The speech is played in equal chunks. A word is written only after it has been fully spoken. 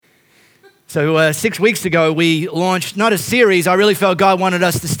So 6 weeks ago, we launched not a series. I really felt God wanted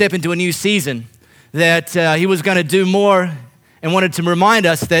us to step into a new season, that he was going to do more and wanted to remind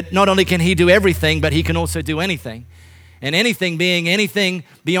us that not only can he do everything, but he can also do anything. And anything being anything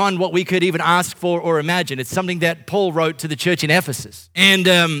beyond what we could even ask for or imagine. It's something that Paul wrote to the church in Ephesus.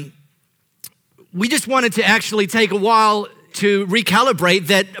 And we just wanted to actually take a while to recalibrate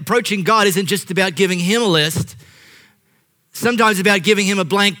that approaching God isn't just about giving him a list. Sometimes it's about giving him a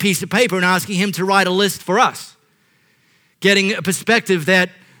blank piece of paper and asking him to write a list for us. Getting a perspective that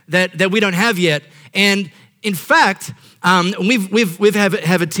we don't have yet. And in fact, we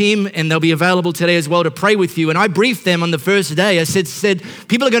have a team, and they'll be available today as well to pray with you. And I briefed them on the first day. I said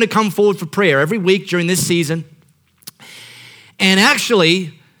people are going to come forward for prayer every week during this season. And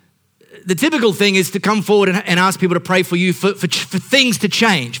actually, the typical thing is to come forward and ask people to pray for you for things to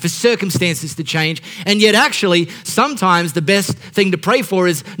change, for circumstances to change. And yet actually, sometimes the best thing to pray for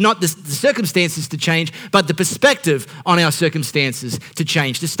is not the circumstances to change, but the perspective on our circumstances to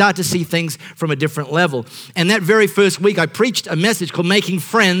change, to start to see things from a different level. And that very first week, I preached a message called Making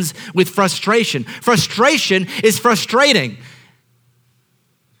Friends with Frustration. Frustration is frustrating.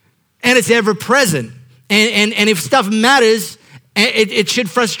 And it's ever present. And if stuff matters, it should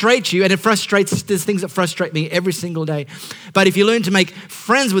frustrate you, and it frustrates. There's things that frustrate me every single day. But if you learn to make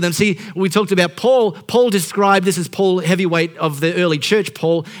friends with them, see, we talked about Paul. Paul described, this is Paul, heavyweight of the early church.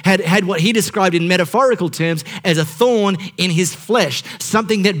 Paul had what he described in metaphorical terms as a thorn in his flesh,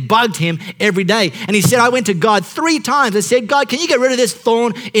 something that bugged him every day. And he said, I went to God 3 times. I said, God, can you get rid of this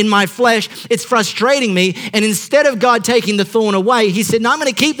thorn in my flesh? It's frustrating me. And instead of God taking the thorn away, he said, no, I'm going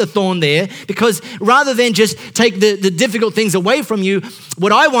to keep the thorn there, because rather than just take the difficult things away from you,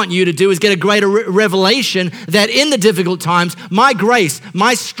 what I want you to do is get a greater revelation that in the difficult times, my grace,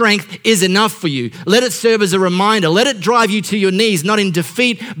 my strength is enough for you. Let it serve as a reminder. Let it drive you to your knees, not in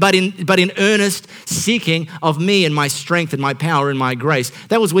defeat, but in earnest seeking of me and my strength and my power and my grace.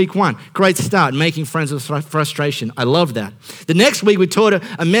 That was week 1. Great start, making friends with frustration. I love that. The next week, we taught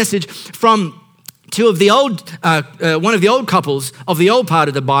a message from one of the old couples of the old part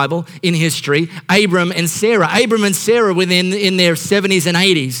of the Bible in history, Abram and Sarah. Abram and Sarah were in their 70s and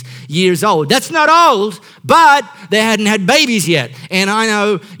 80s years old. That's not old, but they hadn't had babies yet. And I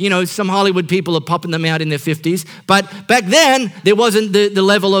know, some Hollywood people are popping them out in their 50s, but back then there wasn't the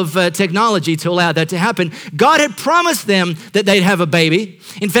level of technology to allow that to happen. God had promised them that they'd have a baby.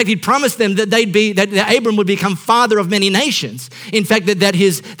 In fact, he'd promised them that that Abram would become father of many nations. In fact, that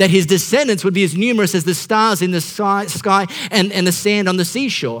his descendants would be as numerous as the stars in the sky and the sand on the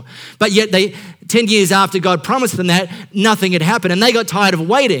seashore. But yet 10 years after God promised them that, nothing had happened, and they got tired of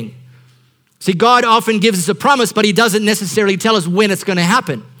waiting. See, God often gives us a promise, but he doesn't necessarily tell us when it's going to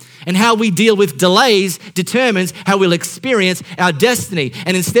happen. And how we deal with delays determines how we'll experience our destiny.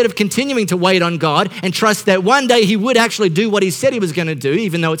 And instead of continuing to wait on God and trust that one day he would actually do what he said he was going to do,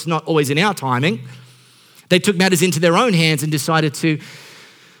 even though it's not always in our timing, they took matters into their own hands and decided to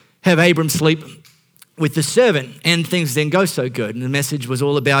have Abram sleep with the servant, and things didn't go so good. And the message was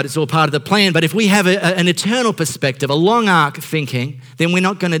all about, it's all part of the plan. But if we have an eternal perspective, a long arc thinking, then we're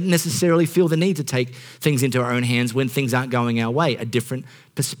not going to necessarily feel the need to take things into our own hands when things aren't going our way. A different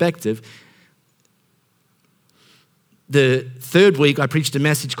perspective. The third week, I preached a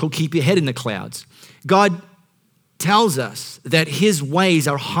message called Keep Your Head in the Clouds. God tells us that his ways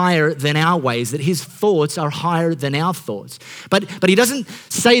are higher than our ways, that his thoughts are higher than our thoughts. But he doesn't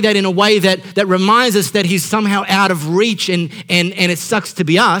say that in a way that reminds us that he's somehow out of reach and it sucks to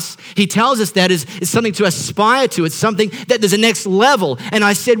be us. He tells us that is something to aspire to. It's something that there's a next level. And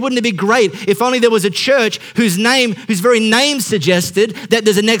I said, wouldn't it be great if only there was a church whose very name suggested that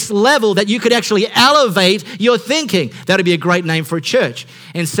there's a next level that you could actually elevate your thinking. That'd be a great name for a church.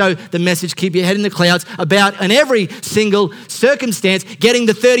 And so the message, Keep Your Head in the Clouds, about in every single circumstance, getting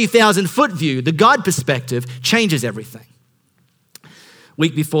the 30,000 foot view, the God perspective, changes everything.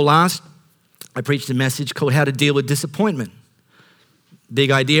 Week before last, I preached a message called How to Deal with Disappointment.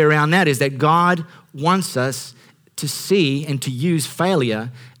 Big idea around that is that God wants us to see and to use failure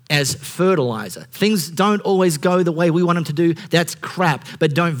as fertilizer. Things don't always go the way we want them to do. That's crap,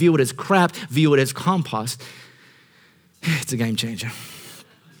 but don't view it as crap, view it as compost. It's a game changer.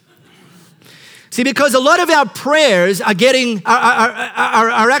 See, because a lot of our prayers are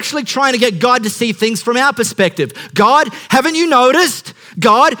actually trying to get God to see things from our perspective. God, haven't you noticed?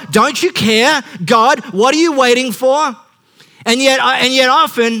 God, don't you care? God, what are you waiting for? And yet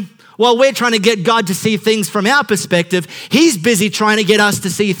often, while we're trying to get God to see things from our perspective, he's busy trying to get us to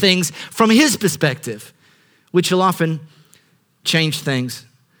see things from his perspective, which will often change things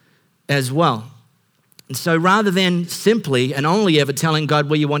as well. And so rather than simply and only ever telling God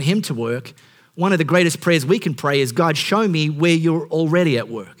where you want him to work, one of the greatest prayers we can pray is, God, show me where you're already at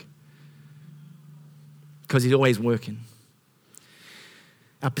work. Because he's always working.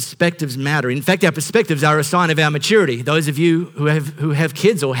 Our perspectives matter. In fact, our perspectives are a sign of our maturity. Those of you who have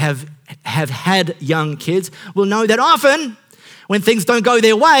kids or have had young kids will know that often when things don't go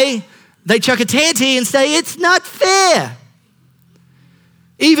their way, they chuck a tanty and say, it's not fair.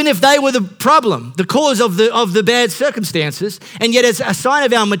 Even if they were the problem, the cause of the bad circumstances. And yet as a sign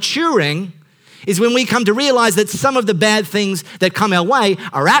of our maturing is when we come to realize that some of the bad things that come our way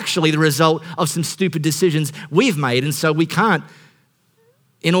are actually the result of some stupid decisions we've made. And so we can't,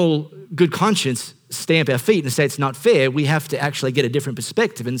 in all good conscience, stamp our feet and say it's not fair. We have to actually get a different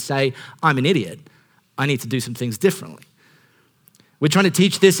perspective and say, I'm an idiot. I need to do some things differently. We're trying to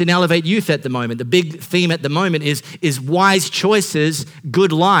teach this in Elevate Youth at the moment. The big theme at the moment is wise choices,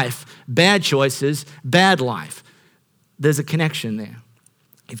 good life, bad choices, bad life. There's a connection there.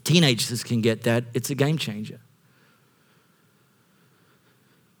 If teenagers can get that, it's a game changer.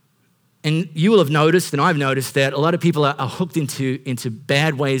 And you will have noticed, and I've noticed, that a lot of people are hooked into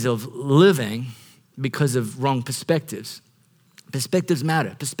bad ways of living because of wrong perspectives. Perspectives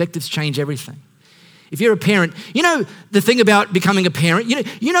matter. Perspectives change everything. If you're a parent, you know the thing about becoming a parent,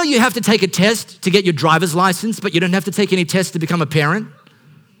 you know you have to take a test to get your driver's license, but you don't have to take any tests to become a parent?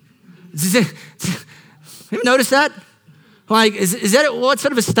 Have you noticed that? Like, is that what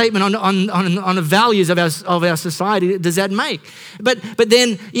sort of a statement on the values of our society does that make? But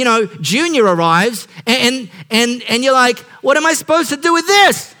then, Junior arrives and you're like, what am I supposed to do with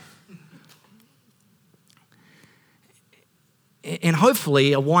this? And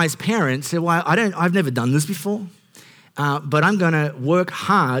hopefully a wise parent said, well, I've never done this before, but I'm going to work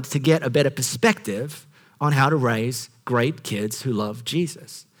hard to get a better perspective on how to raise great kids who love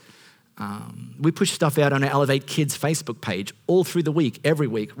Jesus. We push stuff out on our Elevate Kids Facebook page all through the week, every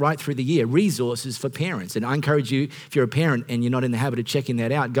week, right through the year, resources for parents. And I encourage you, if you're a parent and you're not in the habit of checking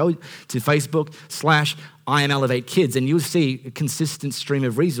that out, go to Facebook/I am Elevate Kids, and you'll see a consistent stream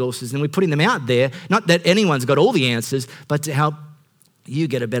of resources. And we're putting them out there, not that anyone's got all the answers, but to help you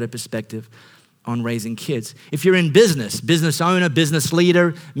get a better perspective on raising kids. If you're in business owner, business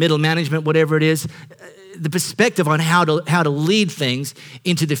leader, middle management, whatever it is, the perspective on how to lead things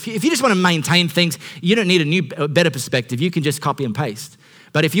into the future. If you just want to maintain things, you don't need a better perspective. You can just copy and paste.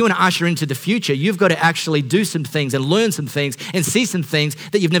 But if you want to usher into the future, you've got to actually do some things and learn some things and see some things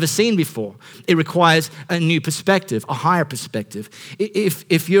that you've never seen before. It requires a new perspective, a higher perspective.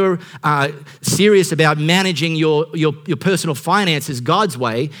 If you're serious about managing your personal finances God's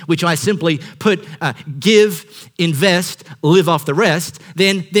way, which I simply put give, invest, live off the rest,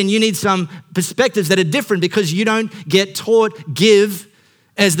 then you need some perspectives that are different, because you don't get taught give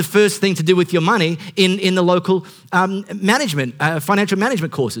as the first thing to do with your money in the local financial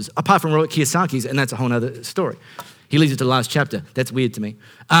management courses, apart from Robert Kiyosaki's, and that's a whole other story. He leaves it to the last chapter. That's weird to me.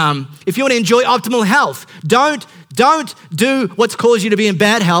 If you want to enjoy optimal health, don't do what's caused you to be in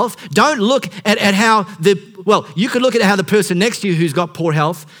bad health. Don't look at how you could look at how the person next to you who's got poor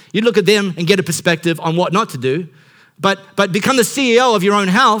health, you look at them and get a perspective on what not to do. But become the CEO of your own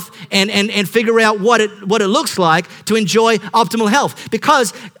health and figure out what it looks like to enjoy optimal health.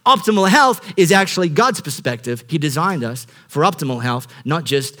 Because optimal health is actually God's perspective. He designed us for optimal health, not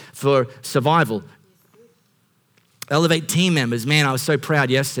just for survival. Elevate team members. Man, I was so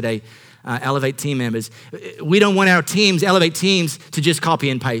proud yesterday. Elevate team members. We don't want our Elevate teams, to just copy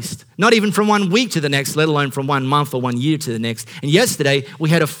and paste. Not even from 1 week to the next, let alone from 1 month or 1 year to the next. And yesterday,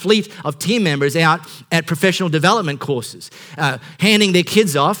 we had a fleet of team members out at professional development courses, handing their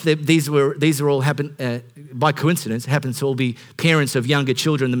kids off. These are all happened by coincidence, happen to all be parents of younger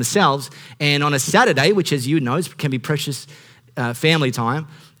children themselves. And on a Saturday, which, as you know, can be precious family time,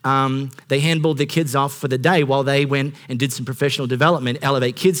 they handballed their kids off for the day while they went and did some professional development.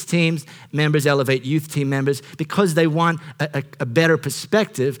 Elevate Kids teams members, Elevate Youth team members, because they want a better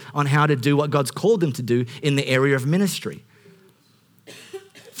perspective on how to do what God's called them to do in the area of ministry.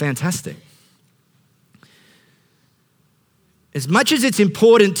 Fantastic. As much as it's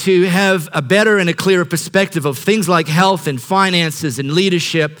important to have a better and a clearer perspective of things like health and finances and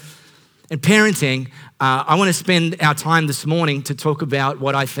leadership and parenting, I want to spend our time this morning to talk about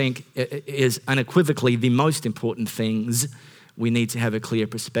what I think is unequivocally the most important things we need to have a clear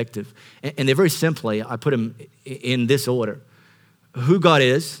perspective. And they're very simply, I put them in this order. Who God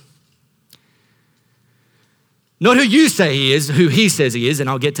is, not who you say he is, who he says he is, and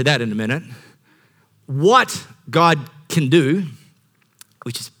I'll get to that in a minute. What God can do,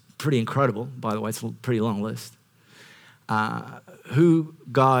 which is pretty incredible, by the way, it's a pretty long list. who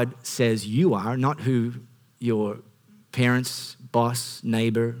God says you are, not who your parents, boss,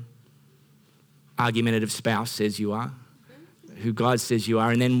 neighbor, argumentative spouse says you are, who God says you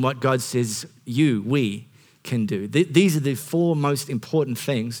are, and then what God says we can do. These are the four most important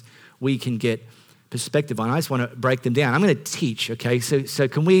things we can get perspective on. I just want to break them down. I'm going to teach, okay? So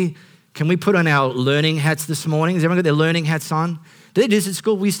can we put on our learning hats this morning? Has everyone got their learning hats on? Did they do this at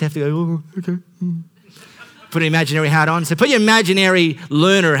school? We used to have to go, oh, okay. Put an imaginary hat on. So put your imaginary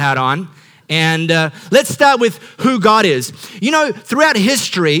learner hat on. And let's start with who God is. You know, throughout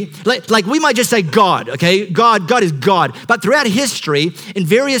history, like we might just say God, okay? God is God. But throughout history, in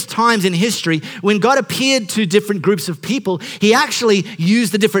various times in history, when God appeared to different groups of people, he actually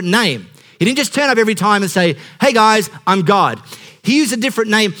used a different name. He didn't just turn up every time and say, hey guys, I'm God. He used a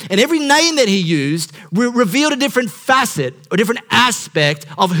different name, and every name that he used revealed a different facet or different aspect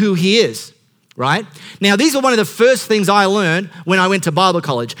of who he is. Right? Now, these are one of the first things I learned when I went to Bible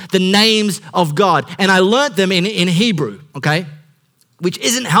college, the names of God. And I learned them in Hebrew, okay? Which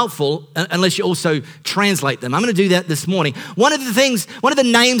isn't helpful unless you also translate them. I'm going to do that this morning. One of the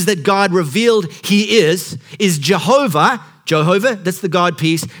names that God revealed he is Jehovah, that's the God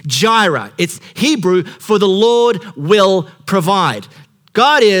piece, Jireh. It's Hebrew for the Lord will provide.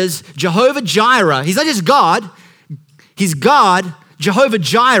 God is Jehovah Jireh. He's not just God, he's God. Jehovah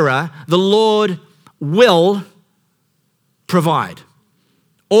Jireh, the Lord will provide.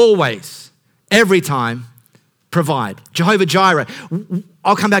 Always, every time, provide. Jehovah Jireh.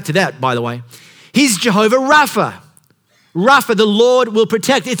 I'll come back to that, by the way. He's Jehovah Rapha. Rapha, the Lord will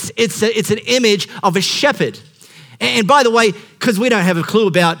protect. It's an image of a shepherd. And by the way, because we don't have a clue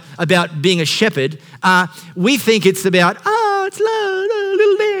about being a shepherd, we think it's about, it's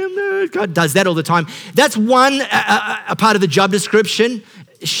little lamb. God does that all the time. That's one a part of the job description.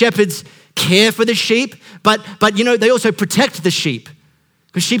 Shepherds care for the sheep, but you know, they also protect the sheep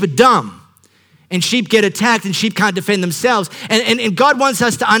because sheep are dumb. And sheep get attacked and sheep can't defend themselves. And God wants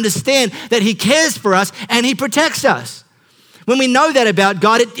us to understand that he cares for us and he protects us. When we know that about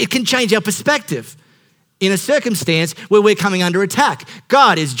God, it can change our perspective in a circumstance where we're coming under attack.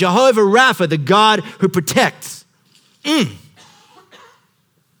 God is Jehovah Rapha, the God who protects.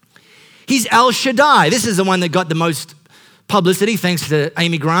 He's El Shaddai. This is the one that got the most publicity thanks to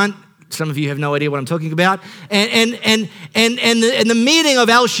Amy Grant. Some of you have no idea what I'm talking about. And the meaning of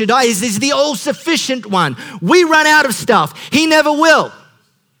El Shaddai is the all-sufficient one. We run out of stuff. He never will.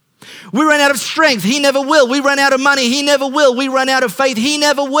 We run out of strength. He never will. We run out of money. He never will. We run out of faith. He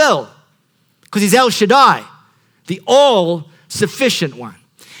never will. Because he's El Shaddai, the all-sufficient one.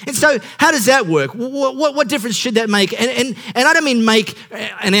 And so how does that work? What difference should that make? And I don't mean make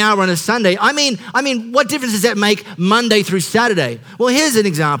an hour on a Sunday. I mean, what difference does that make Monday through Saturday? Well, here's an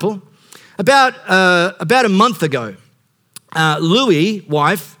example. About a month ago, Louie,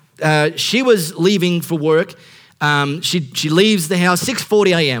 wife, she was leaving for work. She leaves the house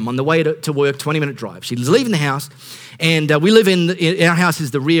 6:40 a.m. on the way to work, 20-minute drive. She's leaving the house, and we live our house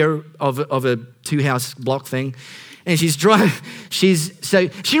is the rear of a two-house block thing. And she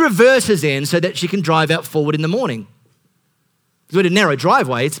reverses in so that she can drive out forward in the morning. With a narrow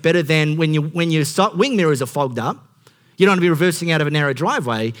driveway, it's better than when your wing mirrors are fogged up. You don't want to be reversing out of a narrow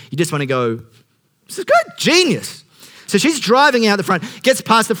driveway. You just want to go, this is good, genius. So she's driving out the front, gets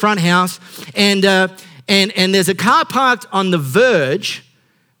past the front house, and there's a car parked on the verge,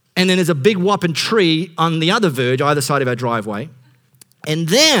 and then there's a big whopping tree on the other verge, either side of our driveway. And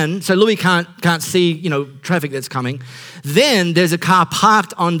then, so Louis can't see, traffic that's coming. Then there's a car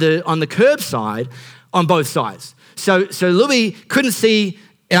parked on the curbside on both sides. So Louis couldn't see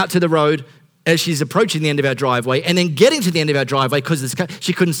out to the road as she's approaching the end of our driveway, and then getting to the end of our driveway because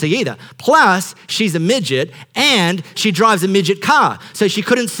she couldn't see either. Plus, she's a midget, and she drives a midget car, so she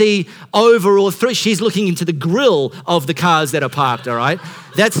couldn't see over or through. She's looking into the grill of the cars that are parked. All right,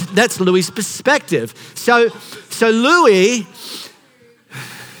 that's Louis' perspective. So Louis.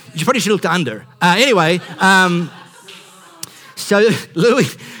 You probably should have looked under. So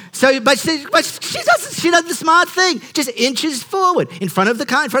Louis, but she does the smart thing. Just inches forward in front of the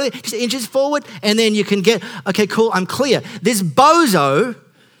car, just inches forward, and then you can get, okay, cool, I'm clear. This bozo,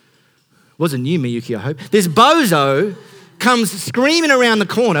 wasn't you, Miyuki, I hope. This bozo comes screaming around the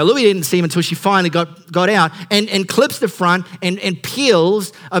corner. Louis didn't see him until she finally got out and clips the front and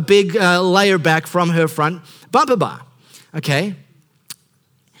peels a big layer back from her front bumper bar, okay?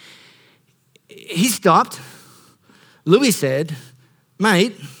 He stopped. Louis said,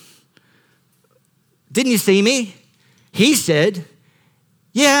 mate, didn't you see me? He said,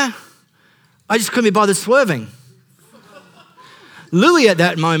 yeah, I just couldn't be bothered swerving. Louis at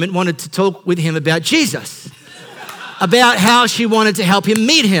that moment wanted to talk with him about Jesus. about how she wanted to help him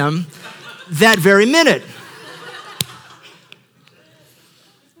meet him that very minute.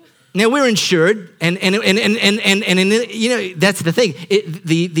 Now we're insured, and you know, that's the thing.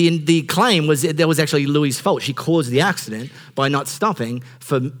 The claim was that was actually Louie's fault. She caused the accident by not stopping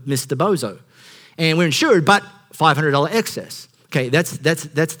for Mr. Bozo, and we're insured, but $500 excess. Okay, that's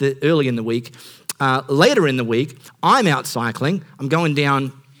the early in the week. Later in the week, I'm out cycling. I'm going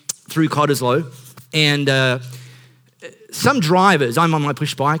down through Cottesloe, and some drivers. I'm on my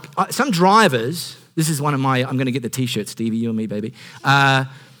push bike. Some drivers. This is one of my. I'm going to get the T-shirt, Stevie. You and me, baby.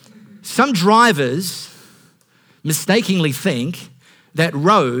 Some drivers mistakenly think that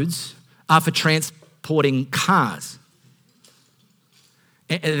roads are for transporting cars.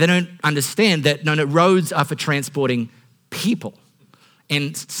 They don't understand that, no, roads are for transporting people.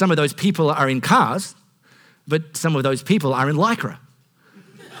 And some of those people are in cars, but some of those people are in Lycra.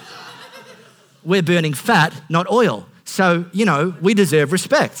 We're burning fat, not oil. So, you know, we deserve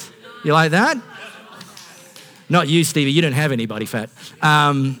respect. You like that? Not you, Stevie. You don't have any body fat.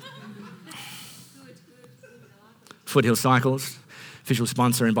 Foothill Cycles, official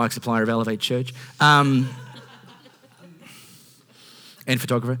sponsor and bike supplier of Elevate Church, and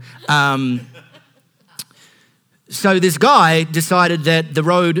photographer. So this guy decided that the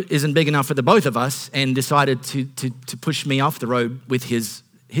road isn't big enough for the both of us, and decided to push me off the road with his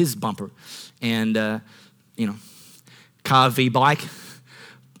bumper, and you know, car v bike,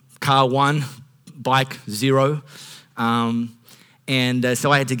 car 1, bike 0. And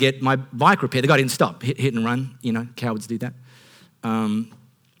so I had to get my bike repaired. The guy didn't stop, hit and run. You know, cowards do that. And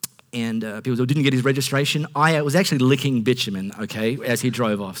people didn't get his registration. I was actually licking bitumen, okay, as he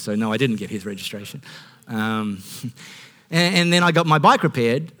drove off. So no, I didn't get his registration. And then I got my bike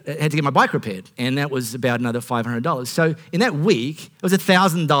repaired. I had to get my bike repaired, and that was about another $500. So in that week, it was a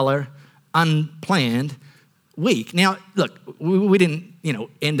 $1,000 unplanned week. Now, look, we didn't, you know,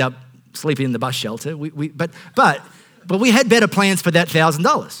 end up sleeping in the bus shelter. But we had better plans for that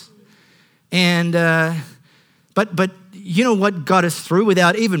 $1,000. And, but you know what got us through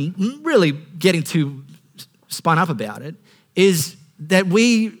without even really getting too spun up about it is that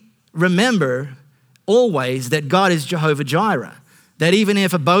we remember always that God is Jehovah Jireh. That even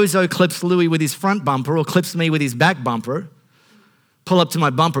if a bozo clips Louis with his front bumper or clips me with his back bumper, pull up to my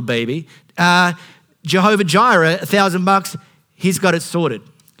bumper, baby, Jehovah Jireh, $1,000, he's got it sorted.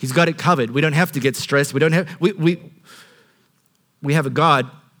 He's got it covered. We don't have to get stressed. We have a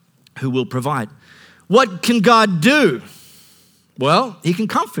God who will provide. What can God do? Well, he can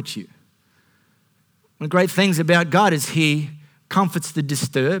comfort you. One of the great things about God is he comforts the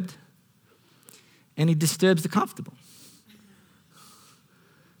disturbed and he disturbs the comfortable.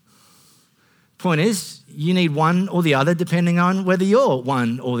 Point is, you need one or the other depending on whether you're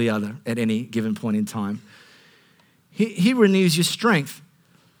one or the other at any given point in time. He renews your strength.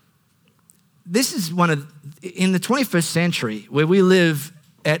 This is in the 21st century, where we live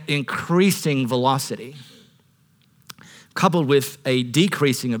at increasing velocity, coupled with a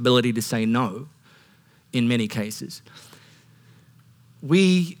decreasing ability to say no in many cases,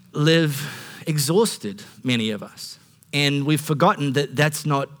 we live exhausted, many of us. And we've forgotten that that's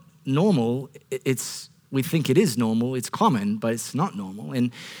not normal. We think it is normal, it's common, but it's not normal.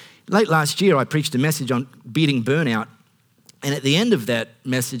 And late last year, I preached a message on beating burnout. And at the end of that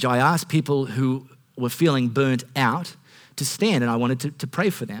message, I asked people who were feeling burnt out to stand, and I wanted to pray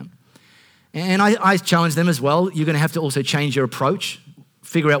for them. And I challenged them as well. You're going to have to also change your approach,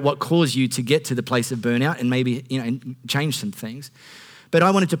 figure out what caused you to get to the place of burnout, and maybe, you know, change some things. But I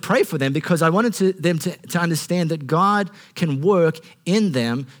wanted to pray for them because I wanted them to understand that God can work in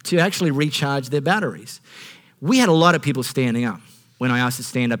them to actually recharge their batteries. We had a lot of people standing up when I asked to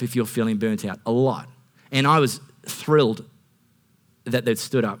stand up if you're feeling burnt out, a lot. And I was thrilled that they'd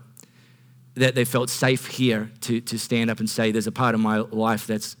stood up, that they felt safe here to stand up and say, there's a part of my life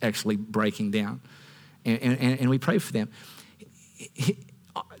that's actually breaking down. And we pray for them.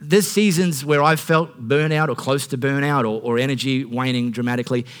 There's seasons where I've felt burnout or close to burnout or energy waning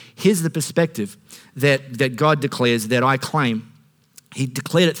dramatically. Here's the perspective that God declares, that I claim. He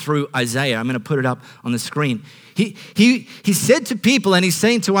declared it through Isaiah. I'm going to put it up on the screen. He said to people, and he's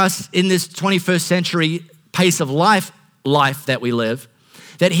saying to us in this 21st century pace of life that we live,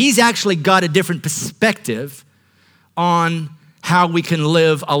 that he's actually got a different perspective on how we can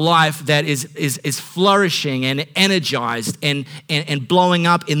live a life that is flourishing and energized and blowing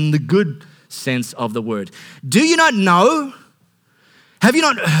up in the good sense of the word. Do you not know? Have you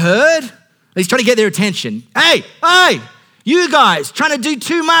not heard? He's trying to get their attention. Hey, You guys trying to do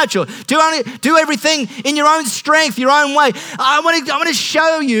too much or do everything in your own strength, your own way. I want to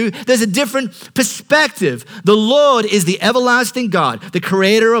show you there's a different perspective. The Lord is the everlasting God, the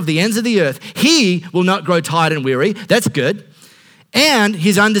creator of the ends of the earth. He will not grow tired and weary. That's good. And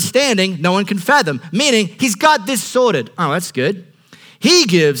his understanding, no one can fathom, meaning he's got this sorted. Oh, that's good. He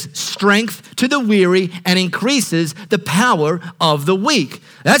gives strength to the weary and increases the power of the weak.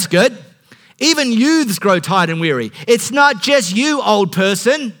 That's good. Even youths grow tired and weary. It's not just you, old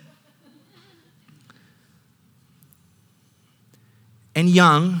person. And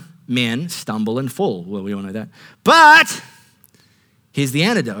young men stumble and fall. Well, we all know that. But here's the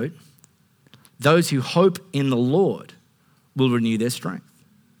antidote. Those who hope in the Lord will renew their strength.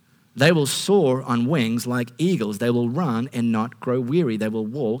 They will soar on wings like eagles. They will run and not grow weary. They will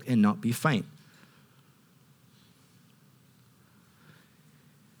walk and not be faint.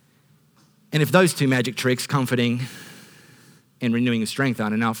 And if those two magic tricks, comforting and renewing your strength,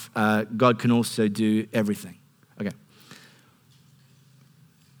 aren't enough, God can also do everything. Okay.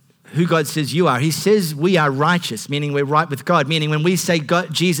 Who God says you are. He says we are righteous, meaning we're right with God, meaning when we say,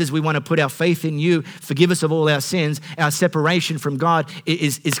 God, Jesus, we want to put our faith in you, forgive us of all our sins, our separation from God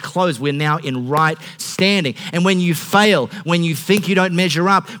is closed. We're now in right standing. And when you fail, when you think you don't measure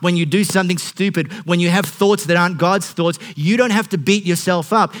up, when you do something stupid, when you have thoughts that aren't God's thoughts, you don't have to beat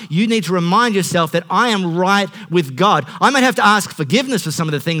yourself up. You need to remind yourself that I am right with God. I might have to ask forgiveness for some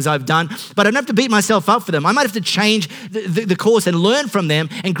of the things I've done, but I don't have to beat myself up for them. I might have to change the course and learn from them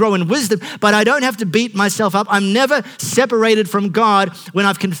and grow in wisdom, but I don't have to beat myself up. I'm never separated from God when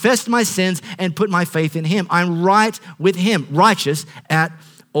I've confessed my sins and put my faith in him. I'm right with him, righteous at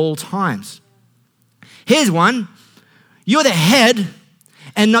all times. Here's one. You're the head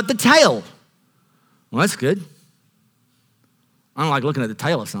and not the tail. Well, that's good. I don't like looking at the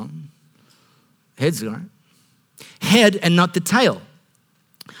tail or something. Head's all right. Head and not the tail.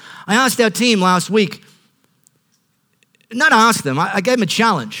 I asked our team last week, not ask them, I gave them a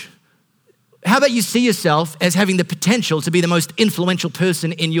challenge. How about you see yourself as having the potential to be the most influential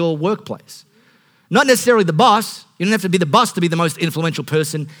person in your workplace? Not necessarily the boss. You don't have to be the boss to be the most influential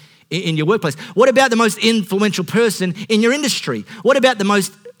person in your workplace. What about the most influential person in your industry? What about the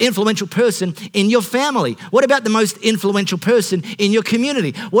most influential person in your family? What about the most influential person in your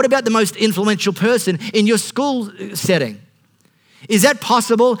community? What about the most influential person in your school setting? Is that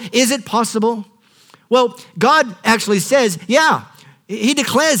possible? Is it possible? Well, God actually says, yeah, he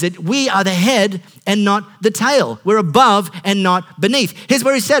declares it. We are the head and not the tail. We're above and not beneath. Here's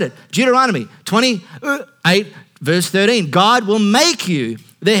where he said it. Deuteronomy 28, verse 13. God will make you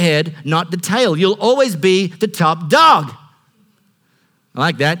the head, not the tail. You'll always be the top dog. I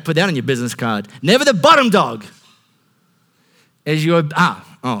like that. Put that on your business card. Never the bottom dog. If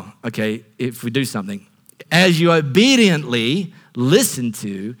we do something. As you obediently listen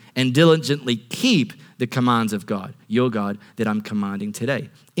to and diligently keep the commands of God, your God, that I'm commanding today.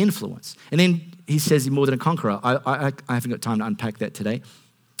 Influence. And then he says he's more than a conqueror. I haven't got time to unpack that today,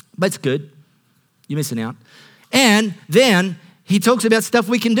 but it's good. You're missing out. And then he talks about stuff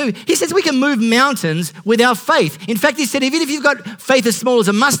we can do. He says we can move mountains with our faith. In fact, he said, even if you've got faith as small as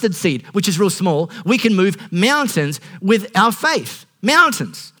a mustard seed, which is real small, we can move mountains with our faith.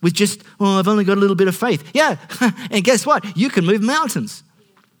 Mountains with just, I've only got a little bit of faith. Yeah, and guess what? You can move mountains.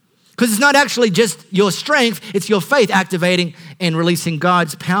 Because it's not actually just your strength, it's your faith activating and releasing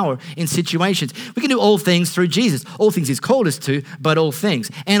God's power in situations. We can do all things through Jesus. All things he's called us to, but all things.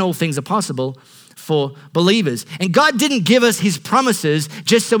 And all things are possible for believers. And God didn't give us his promises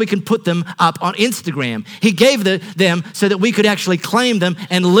just so we can put them up on Instagram. He gave them so that we could actually claim them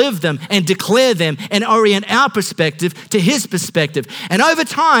and live them and declare them and orient our perspective to his perspective. And over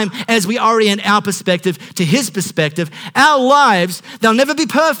time, as we orient our perspective to his perspective, our lives, they'll never be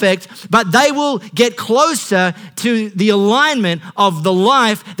perfect, but they will get closer to the alignment of the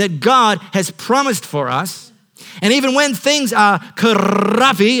life that God has promised for us. And even when things are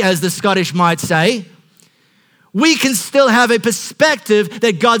crappy, as the Scottish might say, we can still have a perspective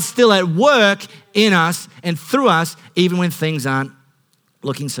that God's still at work in us and through us, even when things aren't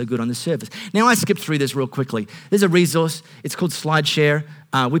looking so good on the surface. Now, I skipped through this real quickly. There's a resource. It's called SlideShare.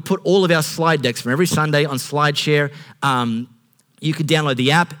 We put all of our slide decks from every Sunday on SlideShare. You could download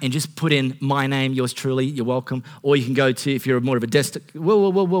the app and just put in my name, yours truly, you're welcome. Or you can go to, if you're more of a desktop,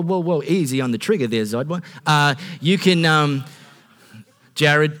 whoa, easy on the trigger there, Zodwa. You can,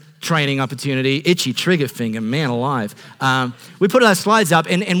 Jared, training opportunity, itchy trigger finger, man alive. We put our slides up,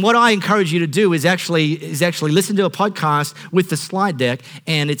 and what I encourage you to do is actually listen to a podcast with the slide deck,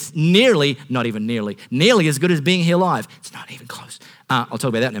 and it's nearly as good as being here live. It's not even close. I'll talk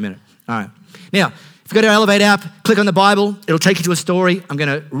about that in a minute. All right. Now, If you go to our Elevate app, click on the Bible, it'll take you to a story. I'm going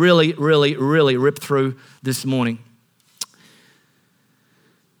to really, really, really rip through this morning.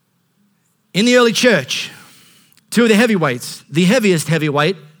 In the early church, two of the heavyweights, the heaviest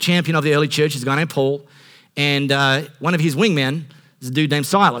heavyweight champion of the early church is a guy named Paul, and one of his wingmen is a dude named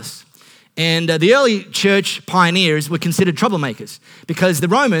Silas. And the early church pioneers were considered troublemakers because the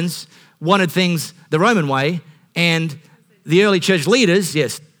Romans wanted things the Roman way, and the early church leaders,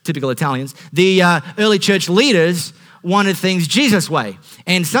 yes, typical Italians, the early church leaders wanted things Jesus' way.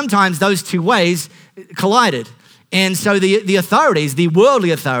 And sometimes those two ways collided. And so the authorities, the worldly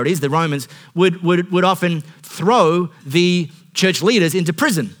authorities, the Romans, would often throw the church leaders into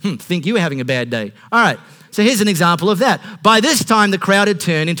prison. Think you were having a bad day. All right, so here's an example of that. By this time, the crowd had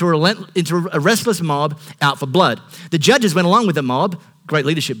turned into a restless mob out for blood. The judges went along with the mob, great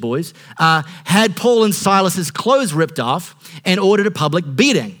leadership boys, had Paul and Silas's clothes ripped off and ordered a public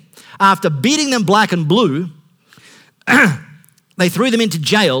beating. After beating them black and blue, they threw them into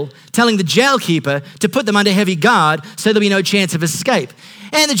jail, telling the jailkeeper to put them under heavy guard so there'll be no chance of escape.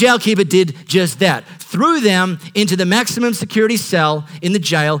 And the jailkeeper did just that, threw them into the maximum security cell in the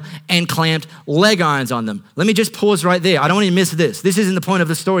jail and clamped leg irons on them. Let me just pause right there. I don't want you to miss this. This isn't the point of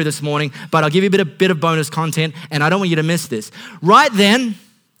the story this morning, but I'll give you a bit of bonus content, and I don't want you to miss this. Right then,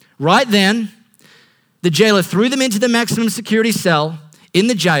 the jailer threw them into the maximum security cell in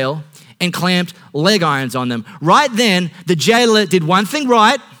the jail and clamped leg irons on them. Right then, the jailer did one thing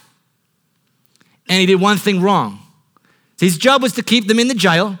right and he did one thing wrong. So his job was to keep them in the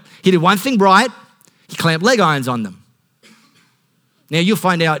jail. He did one thing right, he clamped leg irons on them. Now you'll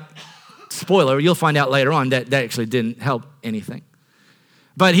find out, spoiler, you'll find out later on that actually didn't help anything.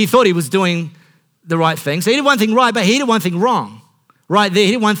 But he thought he was doing the right thing. So he did one thing right, but he did one thing wrong. Right there,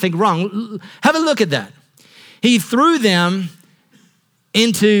 he did one thing wrong. Have a look at that. He threw them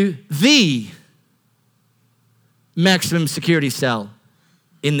into the maximum security cell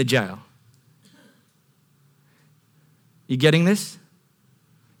in the jail. You getting this?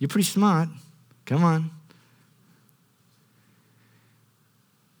 You're pretty smart. Come on.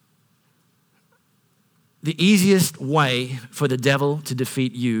 The easiest way for the devil to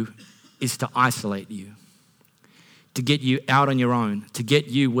defeat you is to isolate you, to get you out on your own, to get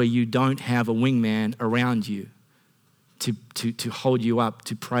you where you don't have a wingman around you, to hold you up,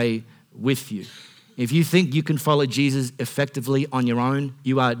 to pray with you. If you think you can follow Jesus effectively on your own,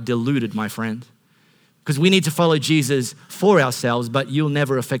 you are deluded, my friend. Because we need to follow Jesus for ourselves, but you'll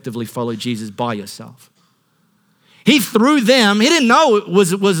never effectively follow Jesus by yourself. He threw them, he didn't know it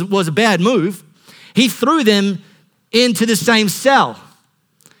was a bad move. He threw them into the same cell.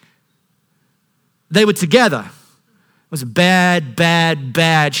 They were together. It was a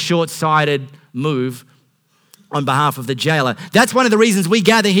bad, short-sighted move on behalf of the jailer. That's one of the reasons we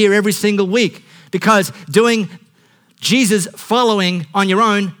gather here every single week, because doing Jesus following on your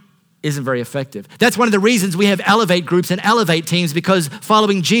own isn't very effective. That's one of the reasons we have Elevate groups and Elevate teams, because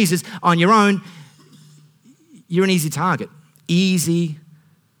following Jesus on your own, you're an easy target. Easy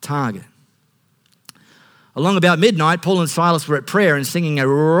target. Along about midnight, Paul and Silas were at prayer and singing a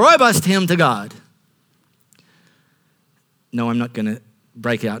robust hymn to God. No, I'm not going to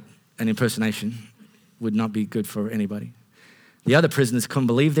break out an impersonation. Would not be good for anybody. The other prisoners couldn't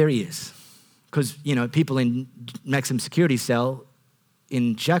believe their ears, because, people in maximum security cell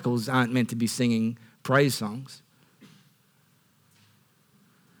in shackles aren't meant to be singing praise songs.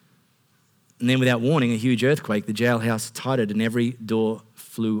 And then without warning, a huge earthquake, the jailhouse tightened and every door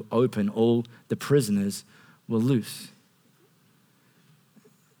flew open. All the prisoners were loose.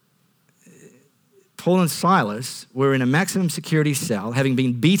 Paul and Silas were in a maximum security cell, having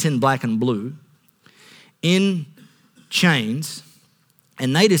been beaten black and blue, in chains,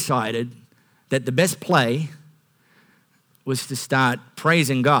 and they decided that the best play was to start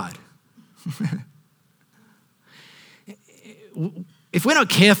praising God. If we're not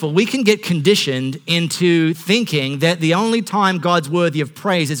careful, we can get conditioned into thinking that the only time God's worthy of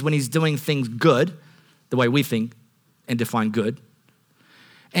praise is when he's doing things good, the way we think and define good.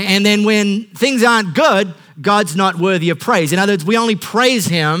 And then when things aren't good, God's not worthy of praise. In other words, we only praise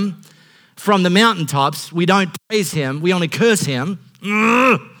him from the mountaintops. We don't praise him. We only curse him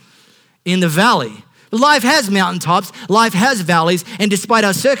in the valley. Life has mountaintops, life has valleys, and despite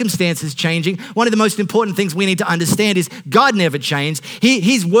our circumstances changing, one of the most important things we need to understand is God never changed.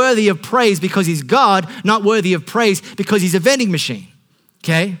 He's worthy of praise because he's God, not worthy of praise because he's a vending machine,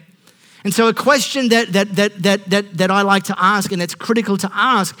 okay? And so a question that I like to ask, and that's critical to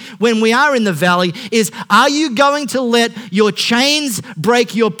ask when we are in the valley, is are you going to let your chains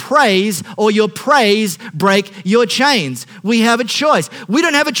break your praise, or your praise break your chains? We have a choice. We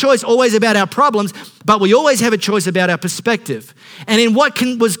don't have a choice always about our problems, but we always have a choice about our perspective. And in what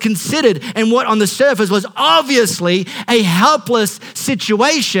was considered and what on the surface was obviously a helpless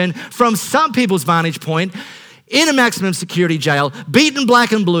situation from some people's vantage point, in a maximum security jail, beaten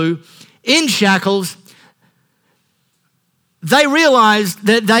black and blue, in shackles, they realized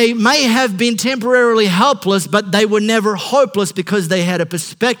that they may have been temporarily helpless, but they were never hopeless because they had a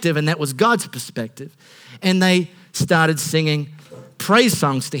perspective, and that was God's perspective. And they started singing praise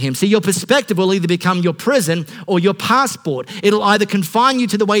songs to him. See, your perspective will either become your prison or your passport. It'll either confine you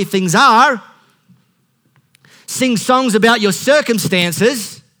to the way things are, sing songs about your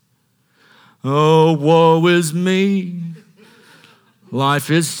circumstances. Oh, woe is me. Life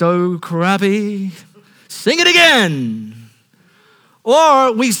is so crappy. Sing it again.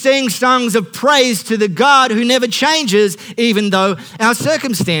 Or we sing songs of praise to the God who never changes, even though our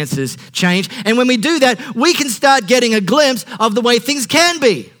circumstances change. And when we do that, we can start getting a glimpse of the way things can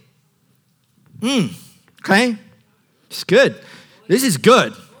be. Okay? It's good. This is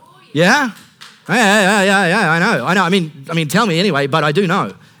good. Yeah? Yeah, I know. I mean, tell me anyway, but I do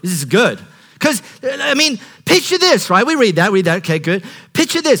know. This is good. Because, picture this, right? We read that, okay, good.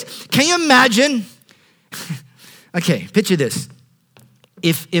 Picture this. Can you imagine? Okay, picture this.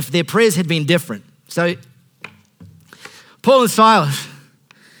 If their prayers had been different. So, Paul and Silas,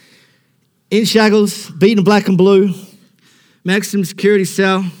 in shackles, beaten black and blue, maximum security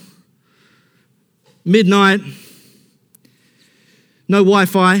cell, midnight, no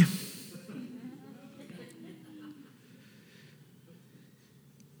Wi-Fi.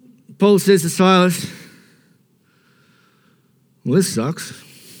 Paul says to Silas, well, this sucks.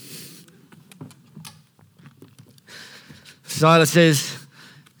 Silas says,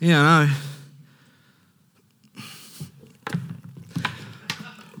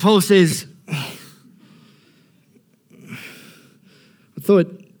 Paul says,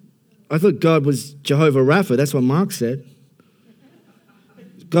 I thought God was Jehovah Rapha. That's what Mark said.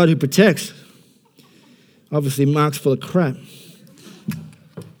 God who protects. Obviously, Mark's full of crap.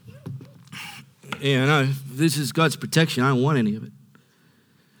 Yeah, I know. This is God's protection. I don't want any of it.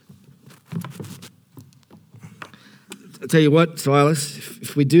 I'll tell you what, Silas,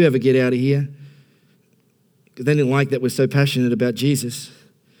 if we do ever get out of here, because they didn't like that we're so passionate about Jesus,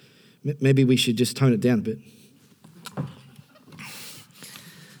 maybe we should just tone it down a bit.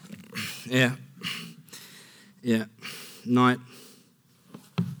 Yeah. Night.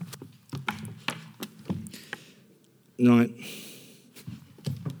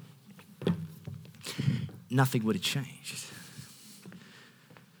 Nothing would have changed.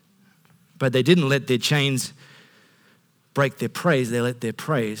 But they didn't let their chains break their praise. They let their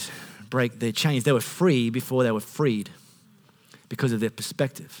praise break their chains. They were free before they were freed because of their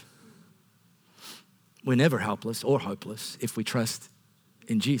perspective. We're never helpless or hopeless if we trust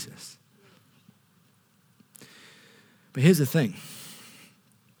in Jesus. But here's the thing.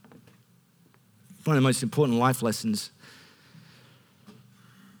 One of the most important life lessons,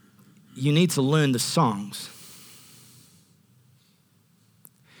 you need to learn the songs.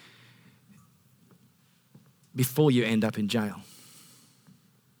 Before you end up in jail.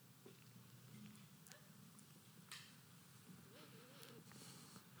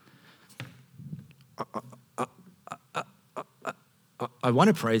 I want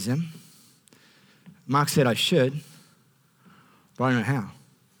to praise him. Mark said I should, but I don't know how.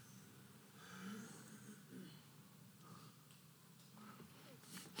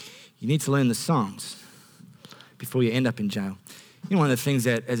 You need to learn the songs before you end up in jail. You know, one of the things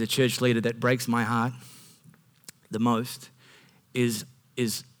that, as a church leader, that breaks my heart the most is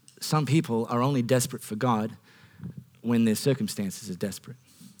some people are only desperate for God when their circumstances are desperate.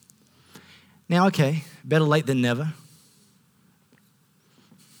 Now, okay, better late than never,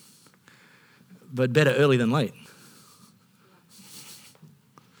 but better early than late.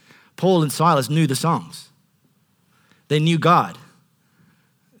 Paul and Silas knew the songs. They knew God.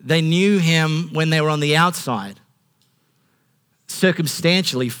 They knew him when they were on the outside,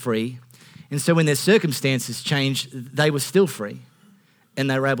 circumstantially free. And so when their circumstances changed, they were still free. And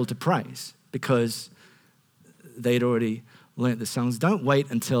they were able to praise because they'd already learnt the songs. Don't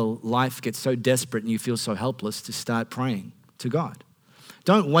wait until life gets so desperate and you feel so helpless to start praying to God.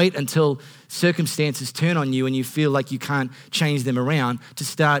 Don't wait until circumstances turn on you and you feel like you can't change them around to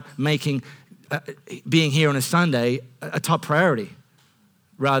start making being here on a Sunday a top priority,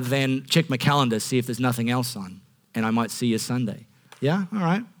 rather than check my calendar, see if there's nothing else on, and I might see you Sunday. Yeah? All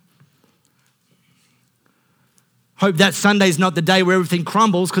right. Hope that Sunday's not the day where everything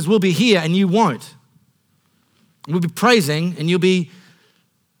crumbles, because we'll be here and you won't. We'll be praising and you'll be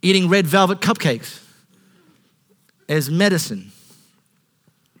eating red velvet cupcakes as medicine.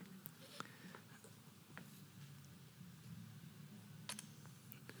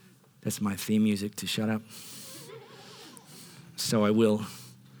 That's my theme music to shut up. So I will.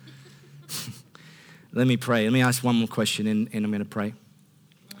 Let me pray. Let me ask one more question and I'm going to pray.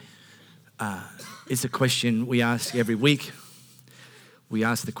 It's a question we ask every week. We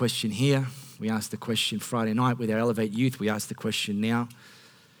ask the question here. We ask the question Friday night with our Elevate Youth. We ask the question now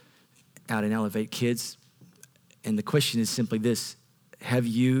out in Elevate Kids. And the question is simply this: have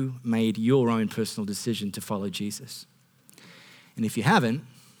you made your own personal decision to follow Jesus? And if you haven't,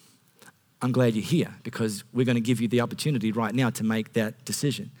 I'm glad you're here, because we're going to give you the opportunity right now to make that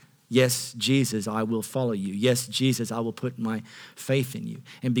decision. Yes, Jesus, I will follow you. Yes, Jesus, I will put my faith in you,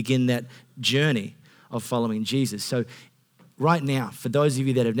 and begin that journey of following Jesus. So right now, for those of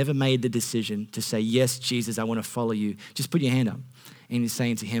you that have never made the decision to say, yes, Jesus, I want to follow you, just put your hand up and you're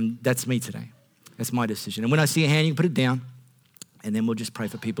saying to him, that's me today. That's my decision. And when I see a hand, you can put it down, and then we'll just pray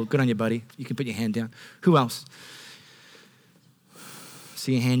for people. Good on you, buddy. You can put your hand down. Who else?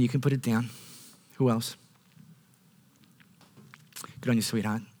 See a hand, you can put it down. Who else? Good on you,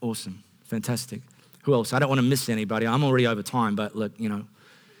 sweetheart. Awesome. Fantastic. Who else? I don't want to miss anybody. I'm already over time, but look,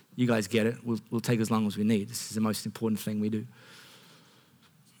 you guys get it. We'll take as long as we need. This is the most important thing we do.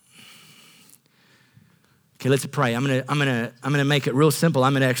 Okay, let's pray. I'm gonna make it real simple.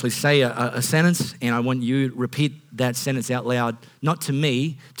 I'm gonna actually say a sentence, and I want you to repeat that sentence out loud, not to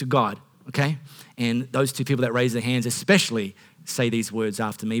me, to God, okay? And those two people that raise their hands especially say these words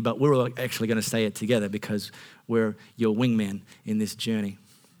after me, but we're all actually gonna say it together because we're your wingmen in this journey.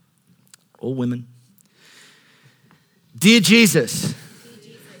 All women. Dear Jesus,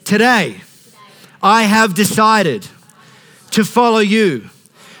 today I have decided to follow you,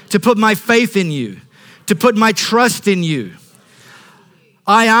 to put my faith in you, to put my trust in you.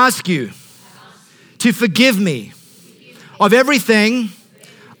 I ask you to forgive me of everything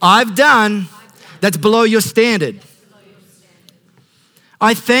I've done that's below your standard.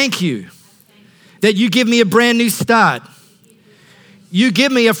 I thank you that you give me a brand new start. You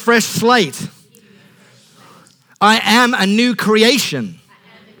give me a fresh slate. I am a new creation.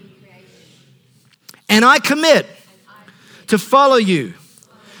 And I commit to follow you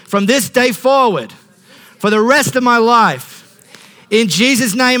from this day forward for the rest of my life. In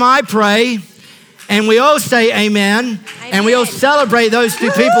Jesus' name I pray. And we all say amen. And we all celebrate those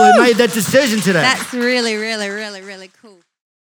two people who made that decision today. That's really, really, really, really cool.